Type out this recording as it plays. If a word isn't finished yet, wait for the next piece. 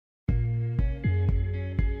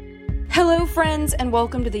Hello, friends, and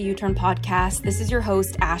welcome to the U-Turn podcast. This is your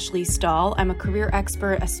host, Ashley Stahl. I'm a career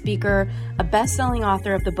expert, a speaker, a best-selling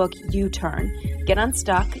author of the book U-Turn. Get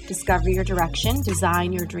unstuck, discover your direction,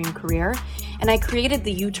 design your dream career. And I created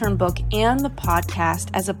the U-Turn book and the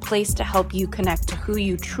podcast as a place to help you connect to who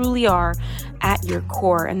you truly are at your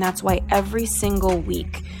core. And that's why every single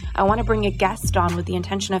week, I want to bring a guest on with the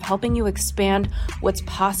intention of helping you expand what's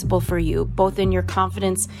possible for you, both in your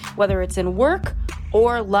confidence, whether it's in work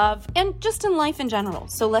or love, and just in life in general.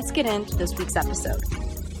 So let's get into this week's episode.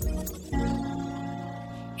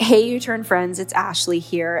 Hey, U-Turn friends, it's Ashley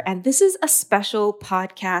here, and this is a special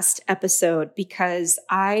podcast episode because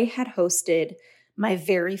I had hosted my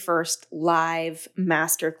very first live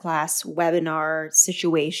masterclass webinar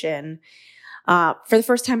situation for the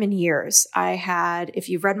first time in years. If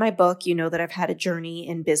you've read my book, you know that I've had a journey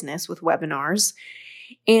in business with webinars.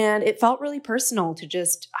 And it felt really personal to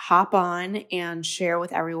just hop on and share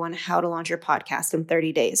with everyone how to launch your podcast in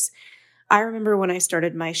 30 days. I remember when I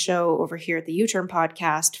started my show over here at the U-Turn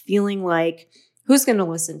podcast, feeling like, who's going to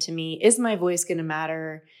listen to me? Is my voice going to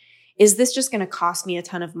matter? Is this just going to cost me a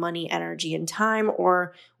ton of money, energy, and time?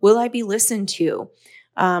 Or will I be listened to?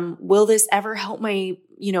 Will this ever help my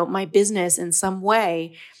business in some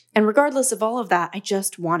way? And regardless of all of that, I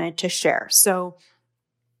just wanted to share. So,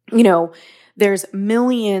 there's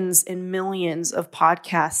millions and millions of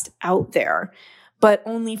podcasts out there, but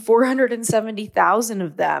only 470,000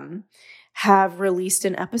 of them have released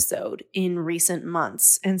an episode in recent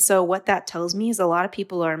months. And so what that tells me is a lot of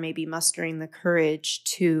people are maybe mustering the courage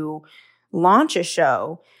to launch a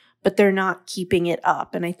show, but they're not keeping it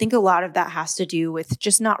up. And I think a lot of that has to do with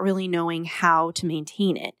just not really knowing how to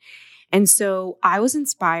maintain it. And so I was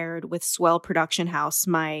inspired with Swell Production House,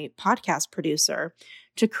 my podcast producer,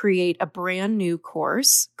 to create a brand new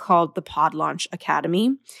course called the Pod Launch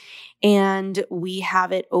Academy. And we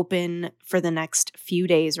have it open for the next few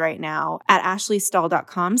days right now at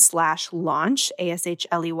ashleystahl.com/launch,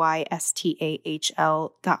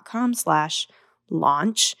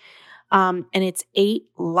 ASHLEYSTAHL.com/launch. And it's 8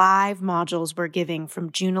 live modules we're giving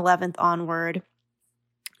from June 11th onward,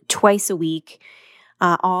 twice a week.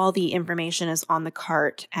 All the information is on the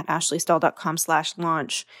cart at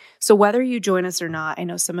ashleystahl.com/launch. So whether you join us or not, I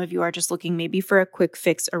know some of you are just looking maybe for a quick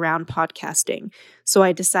fix around podcasting. So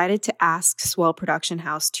I decided to ask Swell Production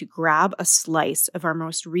House to grab a slice of our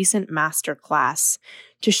most recent masterclass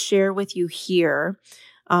to share with you here,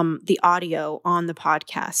 the audio on the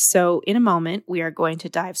podcast. So in a moment, we are going to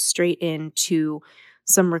dive straight into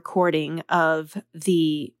some recording of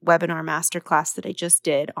the webinar masterclass that I just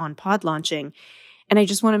did on pod launching. And I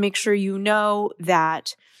just want to make sure you know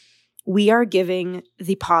that we are giving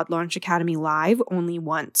the Pod Launch Academy live only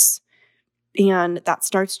once. And that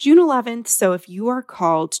starts June 11th. So if you are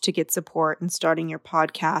called to get support in starting your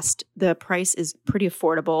podcast, the price is pretty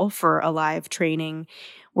affordable for a live training.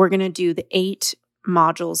 We're going to do the 8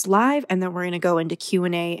 modules live, and then we're going to go into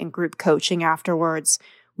Q&A and group coaching afterwards.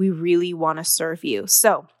 We really want to serve you.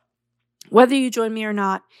 So whether you join me or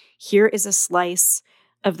not, here is a slice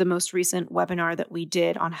of the most recent webinar that we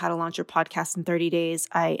did on how to launch your podcast in 30 days.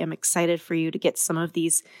 I am excited for you to get some of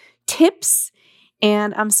these tips,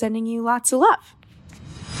 and I'm sending you lots of love.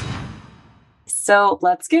 So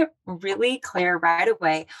let's get really clear right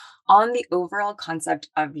away on the overall concept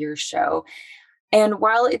of your show. And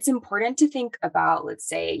while it's important to think about, let's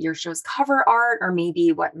say, your show's cover art or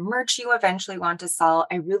maybe what merch you eventually want to sell,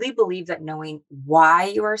 I really believe that knowing why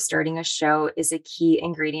you are starting a show is a key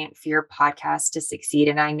ingredient for your podcast to succeed.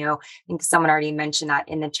 And I think someone already mentioned that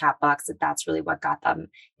in the chat box, that that's really what got them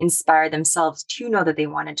inspired themselves to know that they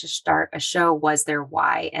wanted to start a show was their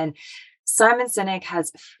why. And Simon Sinek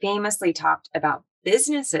has famously talked about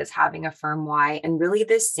businesses having a firm why, and really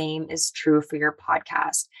the same is true for your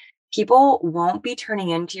podcast. People won't be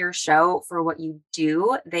turning into your show for what you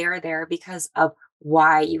do. They are there because of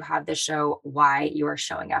why you have the show, why you are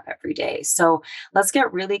showing up every day. So let's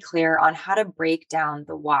get really clear on how to break down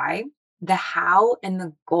the why, the how, and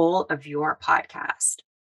the goal of your podcast.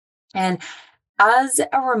 And as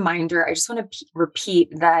a reminder, I just want to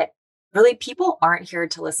repeat that really people aren't here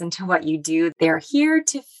to listen to what you do. They're here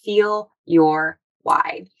to feel your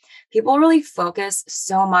why. People really focus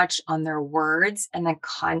so much on their words and the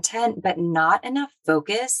content, but not enough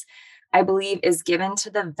focus, I believe, is given to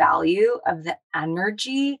the value of the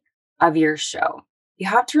energy of your show. You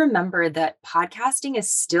have to remember that podcasting is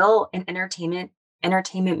still an entertainment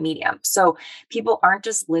medium. So people aren't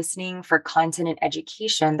just listening for content and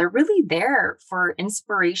education. They're really there for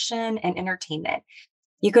inspiration and entertainment.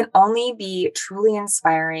 You can only be truly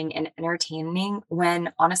inspiring and entertaining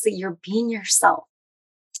when honestly you're being yourself.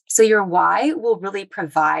 So your why will really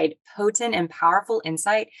provide potent and powerful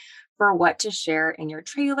insight for what to share in your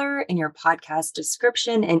trailer, in your podcast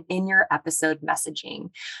description, and in your episode messaging.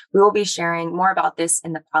 We will be sharing more about this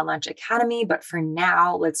in the Pod Launch Academy, but for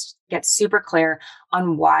now, let's get super clear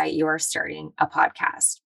on why you are starting a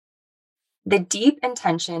podcast. The deep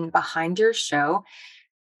intention behind your show,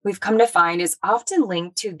 we've come to find, is often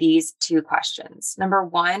linked to these two questions. Number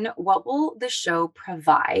one, what will the show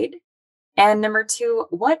provide? And number two,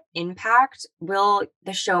 what impact will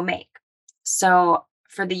the show make? So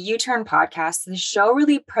for the U-Turn podcast, the show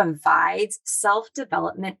really provides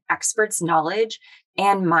self-development experts' knowledge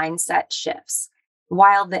and mindset shifts,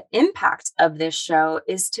 while the impact of this show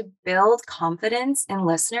is to build confidence in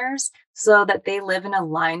listeners so that they live an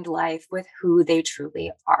aligned life with who they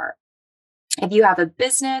truly are. If you have a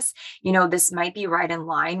business, this might be right in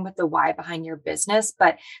line with the why behind your business,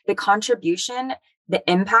 but the contribution, the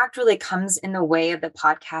impact really comes in the way of the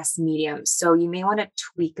podcast medium. So you may want to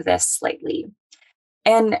tweak this slightly.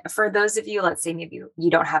 And for those of you, let's say maybe you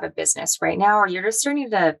don't have a business right now, or you're just starting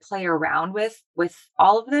to play around with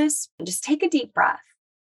all of this, just take a deep breath.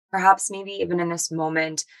 Perhaps maybe even in this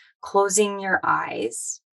moment, closing your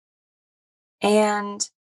eyes and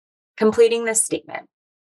completing this statement.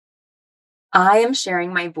 I am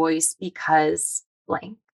sharing my voice because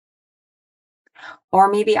blank. Or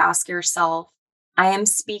maybe ask yourself, I am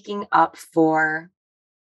speaking up for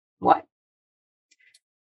what?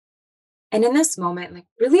 And in this moment,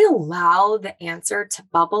 really allow the answer to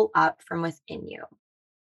bubble up from within you.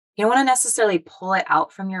 You don't want to necessarily pull it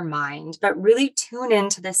out from your mind, but really tune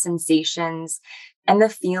into the sensations and the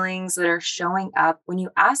feelings that are showing up when you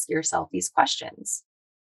ask yourself these questions.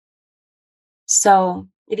 So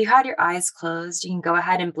if you had your eyes closed, you can go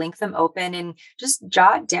ahead and blink them open and just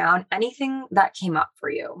jot down anything that came up for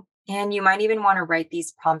you. And you might even want to write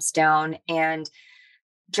these prompts down and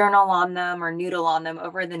journal on them or noodle on them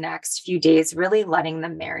over the next few days, really letting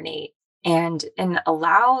them marinate and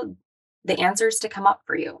allow the answers to come up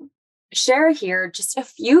for you. Share here just a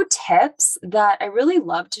few tips that I really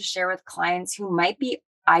love to share with clients who might be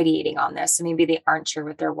ideating on this. So maybe they aren't sure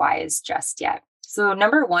what their why is just yet. So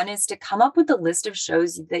number one is to come up with a list of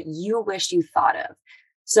shows that you wish you thought of.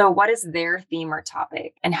 So what is their theme or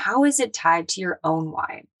topic, and how is it tied to your own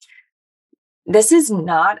why? This is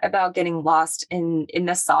not about getting lost in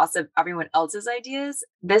the sauce of everyone else's ideas.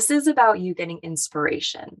 This is about you getting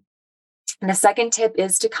inspiration. And the second tip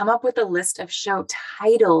is to come up with a list of show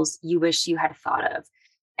titles you wish you had thought of.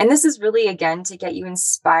 And this is really, again, to get you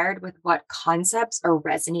inspired with what concepts are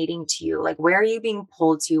resonating to you. Like, where are you being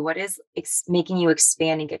pulled to? What is making you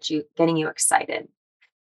expand and getting you excited?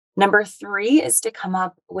 Number three is to come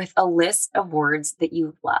up with a list of words that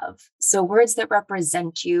you love. So words that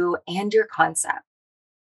represent you and your concept.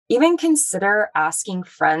 Even consider asking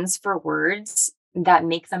friends for words that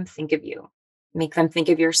make them think of you, make them think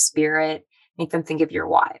of your spirit, make them think of your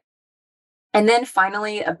why. And then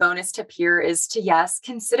finally, a bonus tip here is to,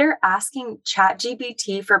 consider asking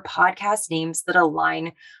ChatGPT for podcast names that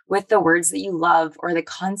align with the words that you love or the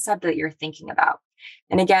concept that you're thinking about.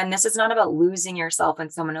 And again, this is not about losing yourself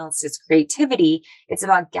in someone else's creativity. It's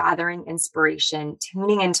about gathering inspiration,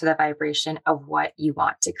 tuning into the vibration of what you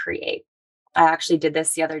want to create. I actually did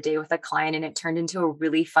this the other day with a client, and it turned into a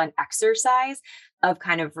really fun exercise of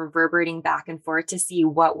kind of reverberating back and forth to see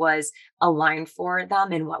what was aligned for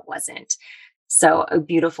them and what wasn't. So a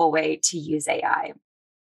beautiful way to use AI.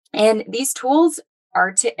 And these tools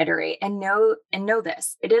are to iterate and know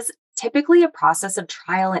this. It is typically a process of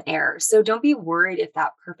trial and error. So don't be worried if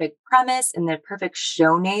that perfect premise and the perfect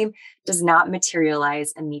show name does not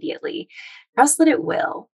materialize immediately. Trust that it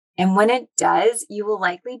will. And when it does, you will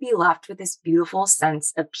likely be left with this beautiful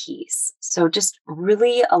sense of peace. So just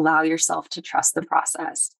really allow yourself to trust the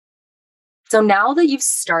process. So now that you've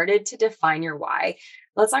started to define your why,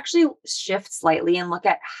 let's actually shift slightly and look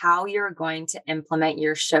at how you're going to implement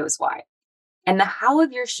your show's why. And the how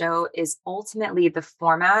of your show is ultimately the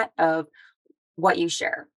format of what you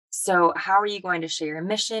share. So how are you going to share your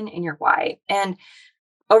mission and your why? And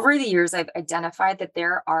over the years, I've identified that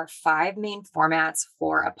there are 5 main formats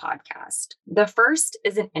for a podcast. The first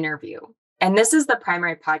is an interview. And this is the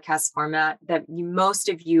primary podcast format that most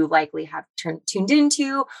of you likely have tuned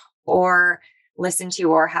into or listened to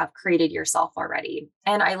or have created yourself already.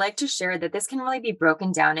 And I like to share that this can really be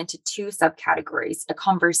broken down into 2 subcategories, a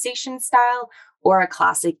conversation style or a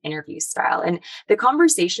classic interview style. And the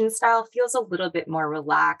conversation style feels a little bit more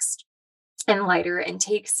relaxed. and lighter and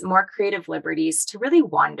takes more creative liberties to really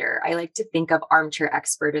wander. I like to think of Armchair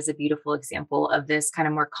Expert as a beautiful example of this kind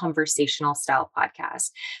of more conversational style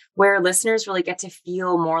podcast, where listeners really get to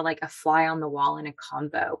feel more like a fly on the wall in a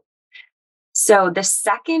convo. So the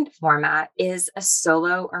second format is a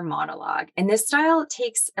solo or monologue. And this style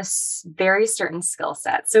takes a very certain skill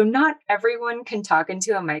set. So not everyone can talk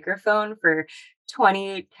into a microphone for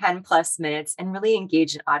 20, 10 plus minutes and really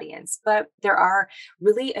engage an audience. But there are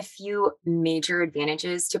really a few major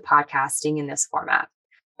advantages to podcasting in this format.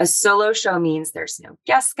 A solo show means there's no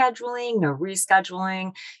guest scheduling, no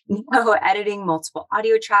rescheduling, no editing multiple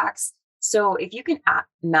audio tracks. So if you can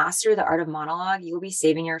master the art of monologue, you'll be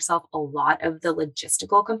saving yourself a lot of the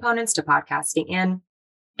logistical components to podcasting. And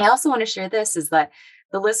I also want to share this is that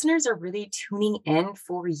the listeners are really tuning in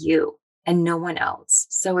for you and no one else.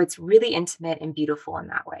 So it's really intimate and beautiful in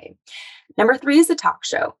that way. Number 3 is a talk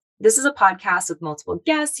show. This is a podcast with multiple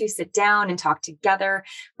guests who sit down and talk together.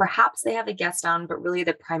 Perhaps they have a guest on, but really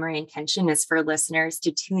the primary intention is for listeners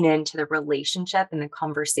to tune in to the relationship and the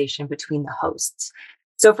conversation between the hosts.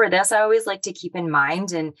 So for this, I always like to keep in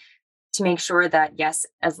mind and to make sure that, yes,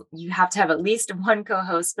 as you have to have at least one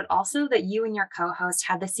co-host, but also that you and your co-host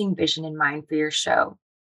have the same vision in mind for your show.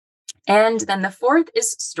 And then the fourth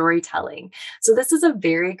is storytelling. So this is a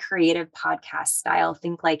very creative podcast style.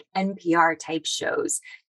 Think like NPR type shows.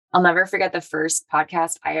 I'll never forget the first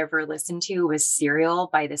podcast I ever listened to was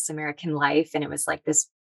Serial by This American Life. And it was like this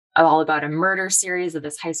all about a murder series of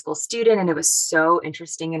this high school student. And it was so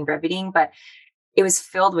interesting and riveting, but it was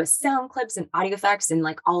filled with sound clips and audio effects and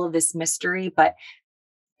like all of this mystery, but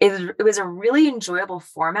it was a really enjoyable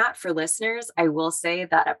format for listeners. I will say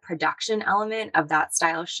that a production element of that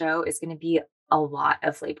style show is going to be a lot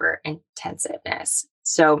of labor intensiveness.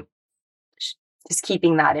 So just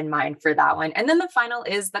keeping that in mind for that one. And then the final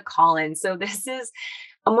is the call-in. So this is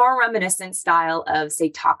a more reminiscent style of, say,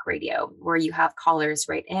 talk radio, where you have callers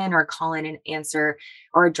write in or call in and answer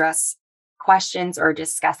or address questions or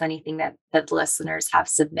discuss anything that listeners have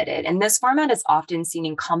submitted. And this format is often seen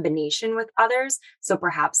in combination with others. So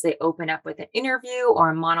perhaps they open up with an interview or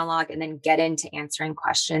a monologue and then get into answering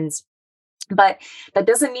questions. But that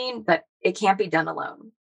doesn't mean that it can't be done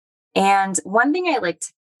alone. And one thing I like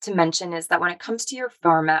to mention is that when it comes to your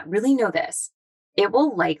format, really know this: it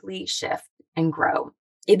will likely shift and grow.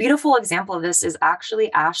 A beautiful example of this is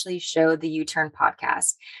actually Ashley's show, the U-Turn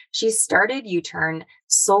podcast. She started U-Turn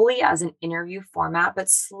solely as an interview format, but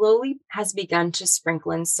slowly has begun to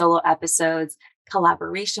sprinkle in solo episodes,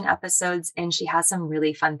 collaboration episodes, and she has some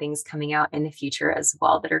really fun things coming out in the future as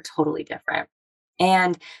well that are totally different.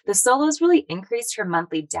 And the solos really increased her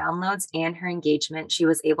monthly downloads and her engagement. She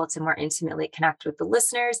was able to more intimately connect with the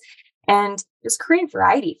listeners and just create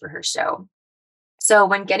variety for her show. So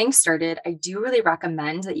when getting started, I do really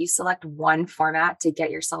recommend that you select one format to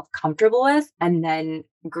get yourself comfortable with and then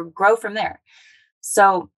grow from there.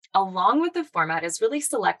 So along with the format is really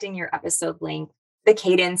selecting your episode length, the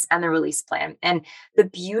cadence, and the release plan. And the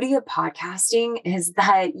beauty of podcasting is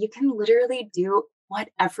that you can literally do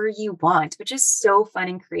whatever you want, which is so fun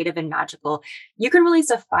and creative and magical. You can release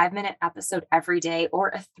a 5-minute episode every day or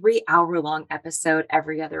a 3-hour long episode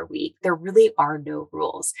every other week. There really are no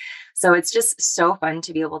rules. So it's just so fun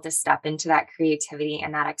to be able to step into that creativity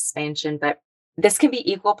and that expansion. But this can be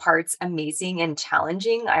equal parts amazing and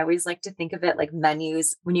challenging. I always like to think of it like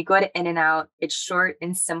menus. When you go to In-N-Out, it's short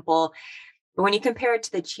and simple. But when you compare it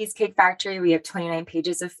to the Cheesecake Factory, we have 29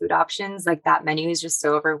 pages of food options. Like, that menu is just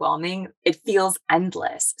so overwhelming. It feels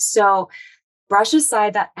endless. So brush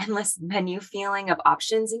aside that endless menu feeling of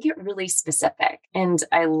options and get really specific. And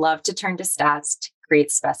I love to turn to stats to create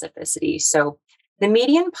specificity. So the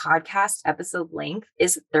median podcast episode length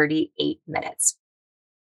is 38 minutes.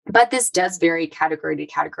 But this does vary category to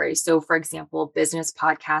category. So for example, business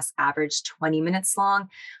podcasts average 20 minutes long,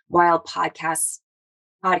 while podcasts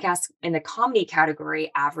in the comedy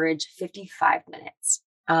category average 55 minutes.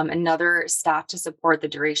 Another stat to support the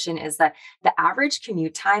duration is that the average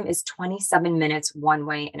commute time is 27 minutes one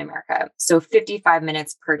way in America. So 55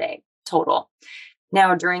 minutes per day total.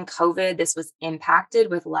 Now, during COVID, this was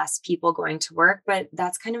impacted with less people going to work, but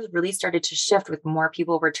that's kind of really started to shift with more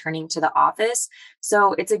people returning to the office.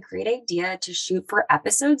 So it's a great idea to shoot for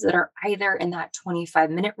episodes that are either in that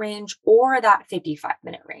 25-minute range or that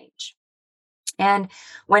 55-minute range. And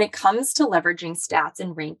when it comes to leveraging stats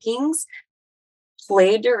and rankings,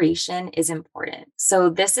 play duration is important. So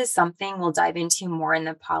this is something we'll dive into more in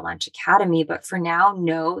the Pod Launch Academy. But for now,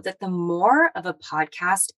 know that the more of a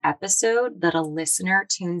podcast episode that a listener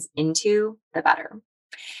tunes into, the better.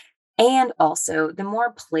 And also, the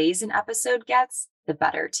more plays an episode gets, the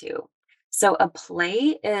better too. So a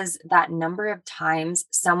play is that number of times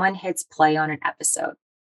someone hits play on an episode.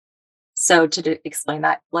 So explain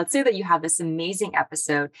that, let's say that you have this amazing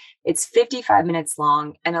episode. It's 55 minutes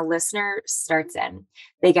long and a listener starts in.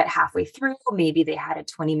 They get halfway through, maybe they had a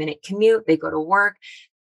 20-minute commute, they go to work,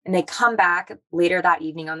 and they come back later that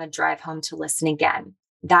evening on the drive home to listen again.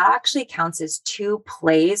 That actually counts as 2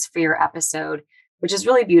 plays for your episode, which is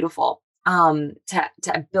really beautiful,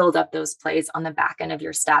 to build up those plays on the back end of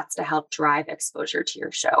your stats to help drive exposure to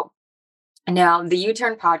your show. Now, the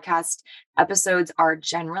U-Turn podcast episodes are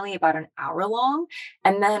generally about an hour long,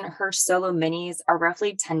 and then her solo minis are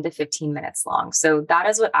roughly 10 to 15 minutes long. So that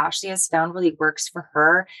is what Ashley has found really works for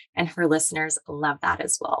her, and her listeners love that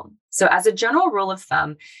as well. So as a general rule of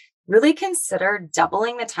thumb, really consider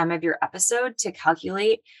doubling the time of your episode to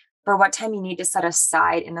calculate for what time you need to set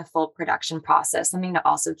aside in the full production process, something to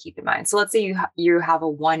also keep in mind. So let's say you have a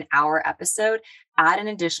 1-hour episode, add an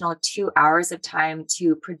additional 2 hours of time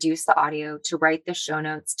to produce the audio, to write the show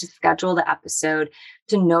notes, to schedule the episode,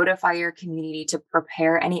 to notify your community, to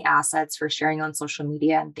prepare any assets for sharing on social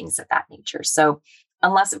media and things of that nature. So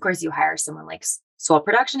unless, of course, you hire someone like Swell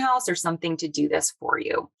Production House or something to do this for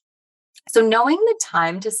you. So knowing the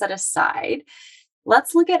time to set aside,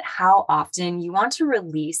 let's look at how often you want to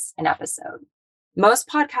release an episode. Most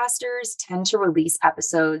podcasters tend to release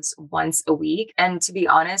episodes once a week. And to be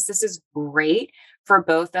honest, this is great for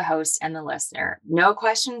both the host and the listener. No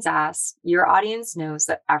questions asked. Your audience knows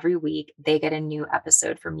that every week they get a new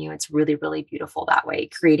episode from you. It's really, really beautiful that way,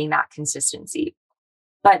 creating that consistency.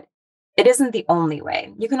 But it isn't the only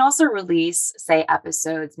way. You can also release, say,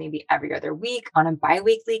 episodes maybe every other week on a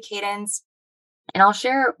bi-weekly cadence. And I'll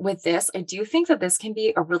share with this, I do think that this can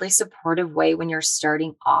be a really supportive way when you're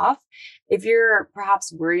starting off. If you're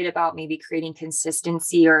perhaps worried about maybe creating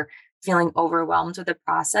consistency or feeling overwhelmed with the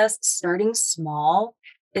process, starting small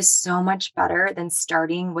is so much better than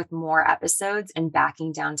starting with more episodes and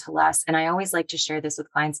backing down to less. And I always like to share this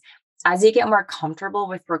with clients. As you get more comfortable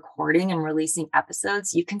with recording and releasing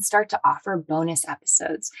episodes, you can start to offer bonus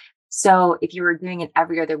episodes. So if you were doing an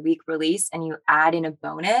every other week release and you add in a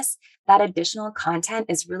bonus, that additional content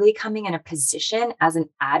is really coming in a position as an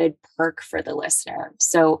added perk for the listener.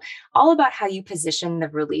 So all about how you position the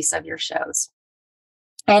release of your shows.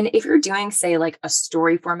 And if you're doing, say, like a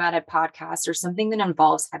story formatted podcast or something that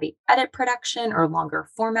involves heavy edit production or longer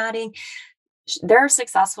formatting, there are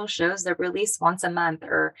successful shows that release once a month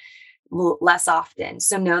or less often.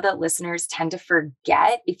 So know that listeners tend to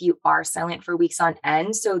forget if you are silent for weeks on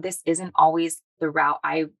end. So this isn't always the route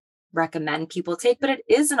I recommend people take, but it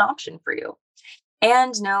is an option for you.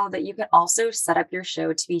 And know that you can also set up your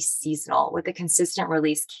show to be seasonal with a consistent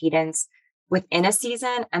release cadence within a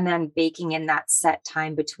season and then baking in that set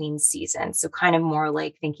time between seasons. So kind of more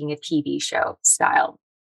like thinking a TV show style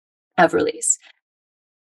of release.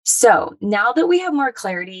 So now that we have more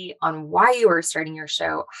clarity on why you are starting your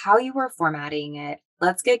show, how you are formatting it,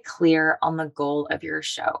 let's get clear on the goal of your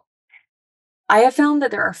show. I have found that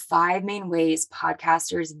there are 5 main ways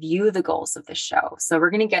podcasters view the goals of the show. So we're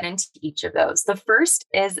going to get into each of those. The first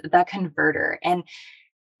is the converter. And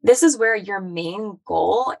this is where your main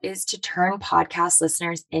goal is to turn podcast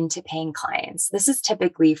listeners into paying clients. This is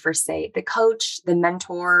typically for, say, the coach, the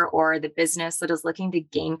mentor, or the business that is looking to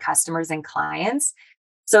gain customers and clients.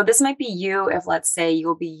 So this might be you if, let's say,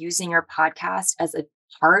 you'll be using your podcast as a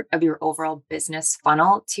part of your overall business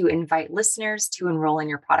funnel to invite listeners to enroll in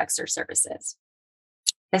your products or services.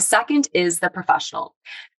 The second is the professional.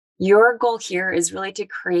 Your goal here is really to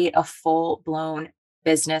create a full-blown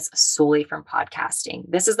business solely from podcasting.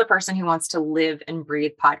 This is the person who wants to live and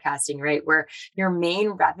breathe podcasting, right? Where your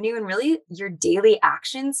main revenue and really your daily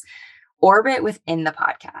actions orbit within the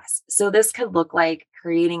podcast. So this could look like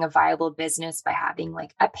creating a viable business by having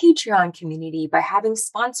like a Patreon community, by having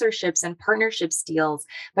sponsorships and partnerships deals,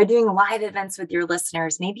 by doing live events with your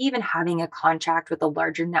listeners, maybe even having a contract with a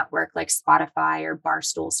larger network like Spotify or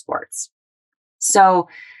Barstool Sports. So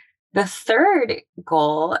the third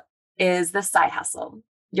goal is the side hustle.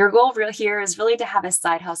 Your goal here is really to have a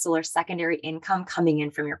side hustle or secondary income coming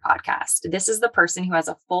in from your podcast. This is the person who has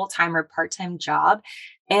a full-time or part-time job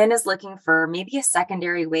and is looking for maybe a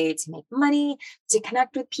secondary way to make money, to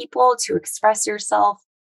connect with people, to express yourself.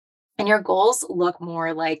 And your goals look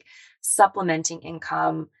more like supplementing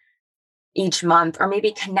income each month, or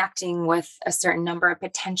maybe connecting with a certain number of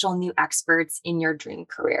potential new experts in your dream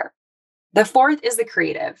career. The fourth is the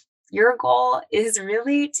creative. Your goal is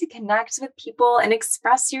really to connect with people and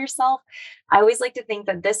express yourself. I always like to think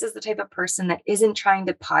that this is the type of person that isn't trying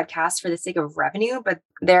to podcast for the sake of revenue, but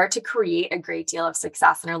they're to create a great deal of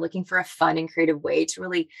success and are looking for a fun and creative way to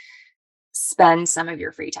really spend some of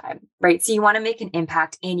your free time, right? So you want to make an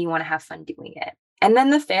impact and you want to have fun doing it. And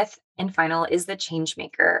then the fifth and final is the change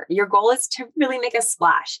maker. Your goal is to really make a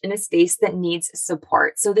splash in a space that needs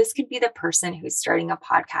support. So this could be the person who's starting a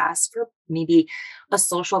podcast for maybe a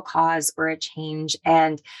social cause or a change.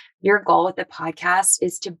 And your goal with the podcast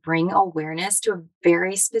is to bring awareness to a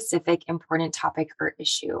very specific, important topic or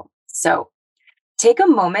issue. So take a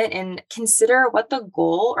moment and consider what the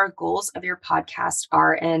goal or goals of your podcast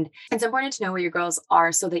are. And it's important to know what your goals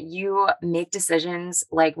are so that you make decisions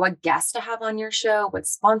like what guests to have on your show, what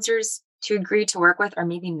sponsors to agree to work with or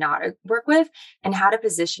maybe not work with, and how to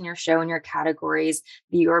position your show in your categories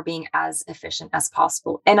that you're being as efficient as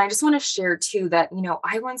possible. And I just want to share too that,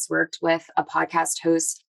 I once worked with a podcast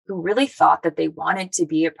host who really thought that they wanted to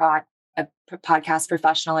be a podcast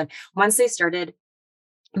professional. And once they started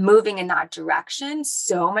moving in that direction,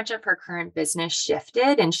 so much of her current business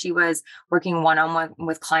shifted, and she was working one-on-one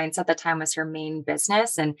with clients at the time was her main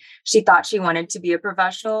business. And she thought she wanted to be a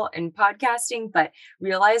professional in podcasting, but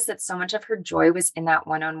realized that so much of her joy was in that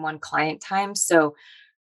one-on-one client time. So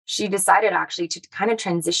she decided actually to kind of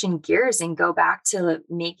transition gears and go back to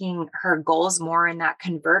making her goals more in that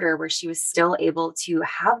converter where she was still able to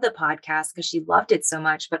have the podcast because she loved it so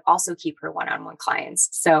much, but also keep her one-on-one clients.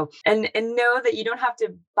 So, and know that you don't have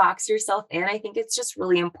to box yourself in. I think it's just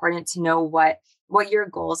really important to know what your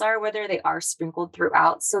goals are, whether they are sprinkled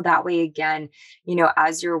throughout. So that way, again,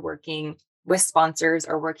 as you're working with sponsors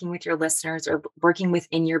or working with your listeners or working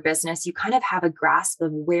within your business, you kind of have a grasp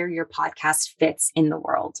of where your podcast fits in the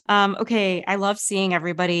world. Okay. I love seeing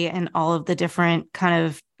everybody and all of the different kind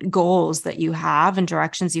of goals that you have and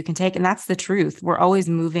directions you can take. And that's the truth. We're always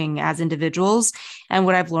moving as individuals. And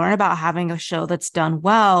what I've learned about having a show that's done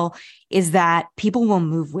well is that people will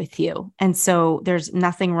move with you. And so there's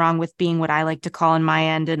nothing wrong with being what I like to call in my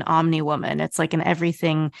end, an omni woman. It's like an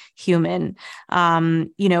everything human, an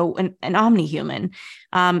omni human.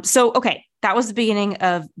 Okay. That was the beginning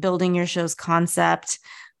of building your show's concept.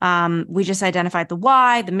 We just identified the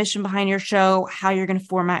why, the mission behind your show, how you're going to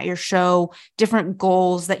format your show, different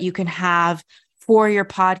goals that you can have for your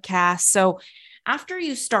podcast. So after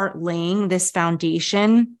you start laying this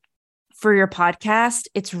foundation for your podcast,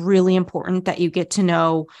 it's really important that you get to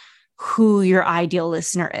know who your ideal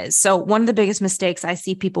listener is. So one of the biggest mistakes I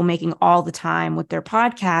see people making all the time with their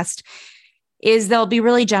podcast is they'll be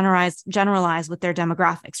really generalized with their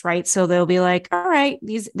demographics, right? So they'll be like, all right,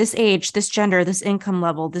 this age, this gender, this income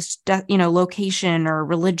level, this, location or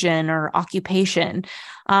religion or occupation.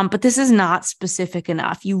 But this is not specific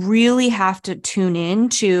enough. You really have to tune in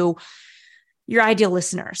to your ideal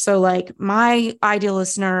listener. So like my ideal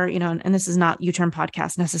listener, and this is not U-Turn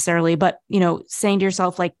podcast necessarily, but, saying to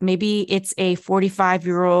yourself, like maybe it's a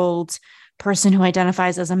 45-year-old person who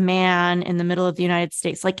identifies as a man in the middle of the United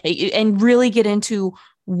States, and really get into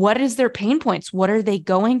what is their pain points? What are they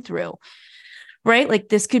going through? Right? Like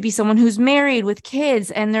this could be someone who's married with kids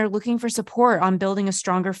and they're looking for support on building a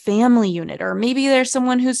stronger family unit. Or maybe there's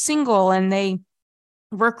someone who's single and they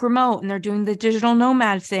work remote and they're doing the digital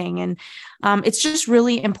nomad thing. And it's just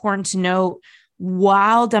really important to note,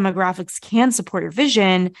 while demographics can support your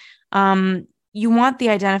vision, you want the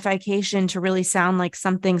identification to really sound like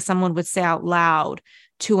something someone would say out loud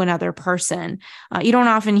to another person. You don't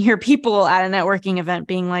often hear people at a networking event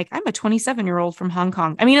being like, I'm a 27-year-old from Hong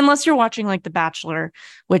Kong. I mean, unless you're watching like The Bachelor,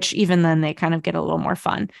 which even then they kind of get a little more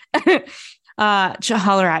fun. To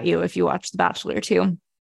holler at you if you watch The Bachelor too.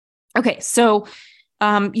 Okay, so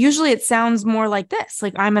usually it sounds more like this,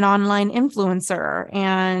 like I'm an online influencer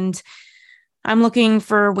and I'm looking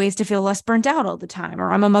for ways to feel less burnt out all the time,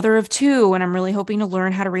 or I'm a mother of two and I'm really hoping to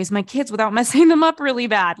learn how to raise my kids without messing them up really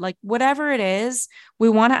bad. Like whatever it is, we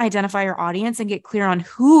want to identify your audience and get clear on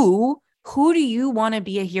who do you want to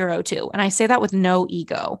be a hero to? And I say that with no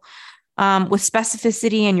ego, with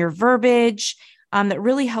specificity in your verbiage, that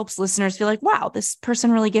really helps listeners feel like, wow, this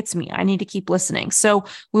person really gets me. I need to keep listening. So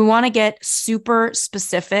we want to get super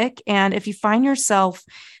specific. And if you find yourself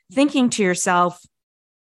thinking to yourself,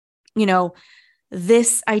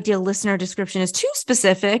 this ideal listener description is too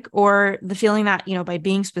specific, or the feeling that, by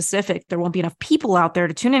being specific, there won't be enough people out there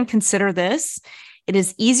to tune in, consider this. It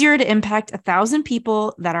is easier to impact 1,000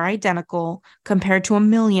 people that are identical compared to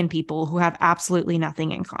 1,000,000 people who have absolutely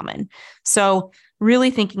nothing in common. So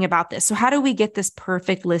really thinking about this. So how do we get this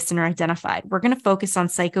perfect listener identified? We're going to focus on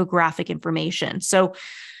psychographic information. So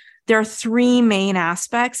there are three main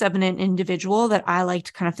aspects of an individual that I like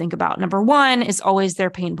to kind of think about. Number one is always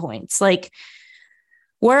their pain points. Like,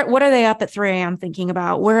 what are they up at 3 a.m. thinking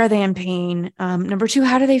about? Where are they in pain? Number two,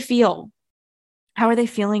 how do they feel? How are they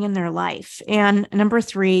feeling in their life? And number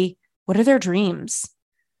three, what are their dreams?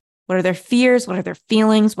 What are their fears? What are their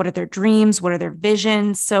feelings? What are their dreams? What are their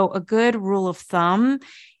visions? So a good rule of thumb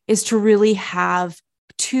is to really have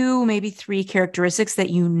 2, maybe 3 characteristics that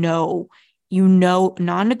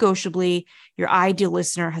non-negotiably your ideal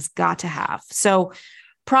listener has got to have. So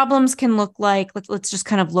problems can look like, let's just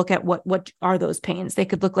kind of look at what are those pains. They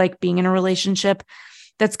could look like being in a relationship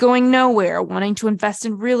that's going nowhere, wanting to invest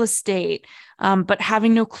in real estate, but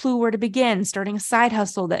having no clue where to begin, starting a side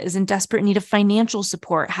hustle that is in desperate need of financial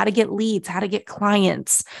support, how to get leads, how to get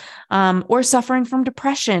clients, or suffering from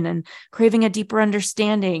depression and craving a deeper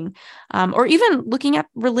understanding, or even looking at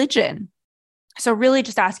religion. So really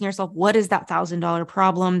just asking yourself, what is that $1,000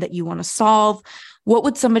 problem that you want to solve? What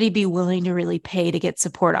would somebody be willing to really pay to get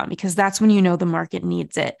support on? Because that's when you know the market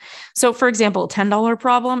needs it. So for example, $10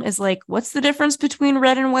 problem is like, what's the difference between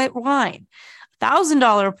red and white wine?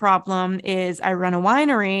 $1,000 problem is I run a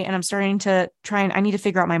winery and I'm starting to I need to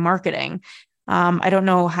figure out my marketing. I don't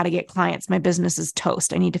know how to get clients. My business is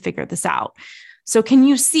toast. I need to figure this out. So can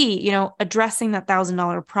you see, addressing that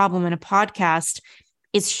 $1,000 problem in a podcast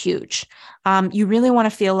is huge. You really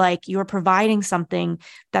want to feel like you're providing something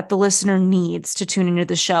that the listener needs to tune into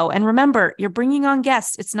the show. And remember, you're bringing on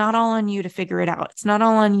guests. It's not all on you to figure it out. It's not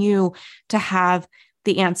all on you to have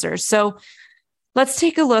the answers. So let's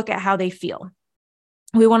take a look at how they feel.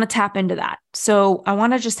 We want to tap into that. So I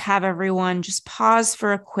want to just have everyone just pause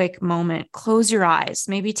for a quick moment, close your eyes,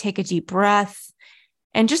 maybe take a deep breath,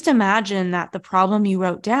 and just imagine that the problem you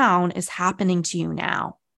wrote down is happening to you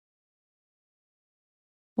now.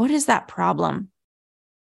 What is that problem?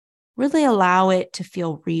 Really allow it to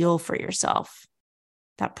feel real for yourself,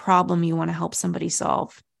 that problem you want to help somebody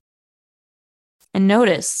solve. And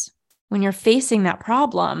notice when you're facing that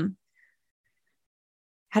problem,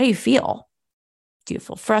 how do you feel? Do you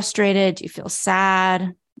feel frustrated? Do you feel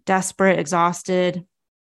sad, desperate, exhausted?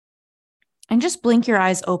 And just blink your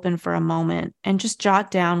eyes open for a moment and just jot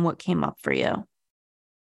down what came up for you.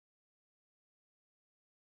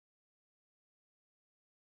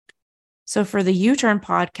 So for the U-Turn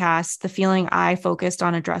podcast, the feeling I focused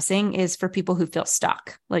on addressing is for people who feel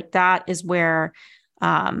stuck. Like that is where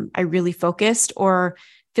I really focused, or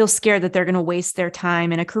feel scared that they're going to waste their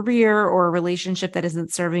time in a career or a relationship that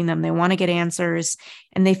isn't serving them. They want to get answers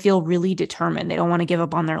and they feel really determined. They don't want to give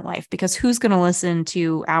up on their life, because who's going to listen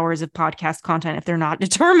to hours of podcast content if they're not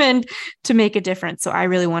determined to make a difference? So I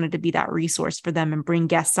really wanted to be that resource for them and bring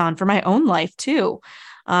guests on for my own life too.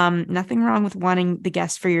 Nothing wrong with wanting the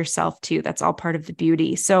guest for yourself too. That's all part of the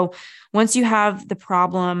beauty. So once you have the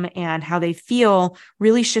problem and how they feel,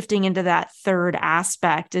 really shifting into that third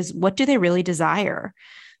aspect is, what do they really desire?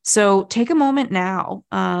 So take a moment now,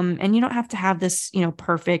 and you don't have to have this,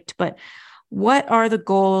 perfect, but what are the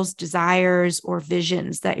goals, desires, or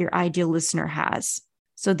visions that your ideal listener has?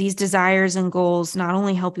 So these desires and goals not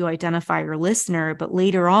only help you identify your listener, but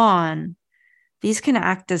later on, these can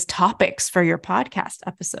act as topics for your podcast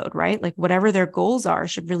episode, right? Like whatever their goals are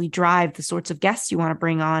should really drive the sorts of guests you want to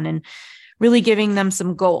bring on, and really giving them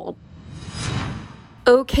some gold.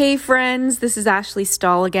 Okay, friends, this is Ashley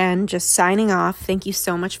Stahl again, just signing off. Thank you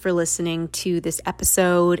so much for listening to this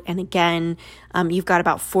episode. And again, you've got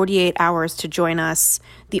about 48 hours to join us,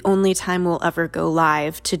 the only time we'll ever go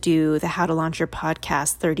live, to do the How to Launch Your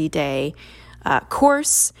Podcast 30-day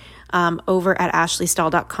course. Over at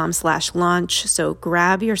ashleystahl.com/launch. So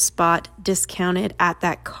grab your spot discounted at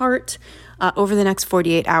that cart over the next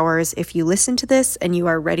 48 hours. If you listen to this and you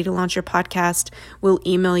are ready to launch your podcast, we'll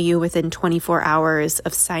email you within 24 hours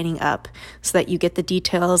of signing up so that you get the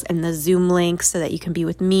details and the Zoom link so that you can be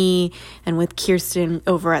with me and with Kirsten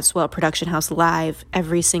over at Swell Production House live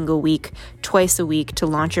every single week, twice a week, to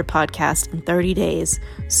launch your podcast in 30 days,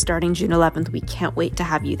 starting June 11th. We can't wait to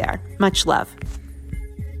have you there. Much love.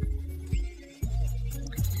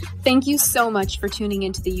 Thank you so much for tuning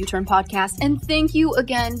into the U-Turn podcast. And thank you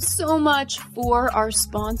again so much for our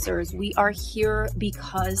sponsors. We are here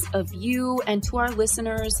because of you. And to our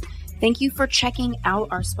listeners, thank you for checking out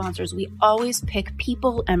our sponsors. We always pick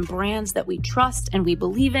people and brands that we trust and we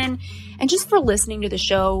believe in. And just for listening to the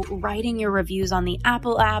show, writing your reviews on the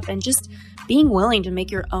Apple app, and just being willing to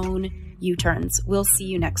make your own U-turns. We'll see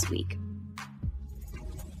you next week.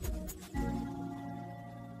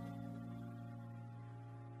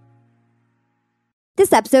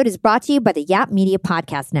 This episode is brought to you by the Yap Media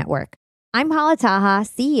Podcast Network. I'm Hala Taha,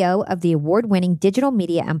 CEO of the award-winning digital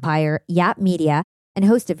media empire, Yap Media, and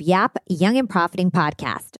host of Yap Young and Profiting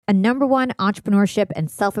Podcast, a #1 entrepreneurship and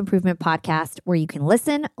self-improvement podcast where you can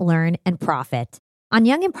listen, learn, and profit. On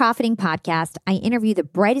Young and Profiting Podcast, I interview the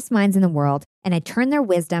brightest minds in the world, and I turn their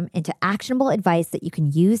wisdom into actionable advice that you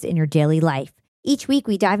can use in your daily life. Each week,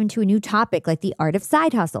 we dive into a new topic like the art of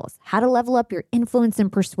side hustles, how to level up your influence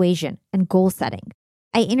and persuasion, and goal setting.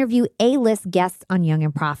 I interview A-list guests on Young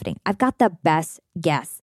and Profiting. I've got the best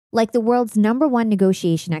guests, like the world's #1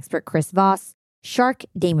 negotiation expert, Chris Voss, Shark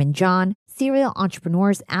Damon John, serial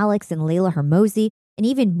entrepreneurs Alex and Layla Hermosi, and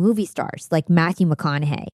even movie stars like Matthew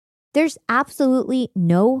McConaughey. There's absolutely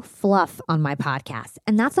no fluff on my podcast,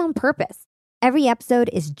 and that's on purpose. Every episode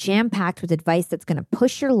is jam-packed with advice that's going to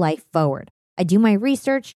push your life forward. I do my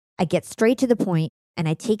research, I get straight to the point, and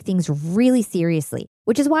I take things really seriously,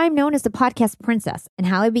 which is why I'm known as the podcast princess and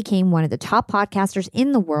how I became one of the top podcasters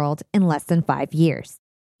in the world in less than 5 years.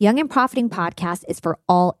 Young and Profiting Podcast is for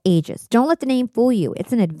all ages. Don't let the name fool you.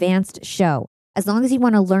 It's an advanced show. As long as you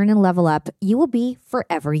want to learn and level up, you will be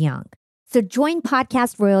forever young. So join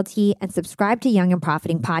podcast royalty and subscribe to Young and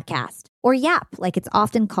Profiting Podcast, or YAP, like it's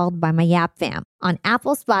often called by my YAP fam, on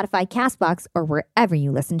Apple, Spotify, CastBox, or wherever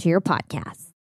you listen to your podcasts.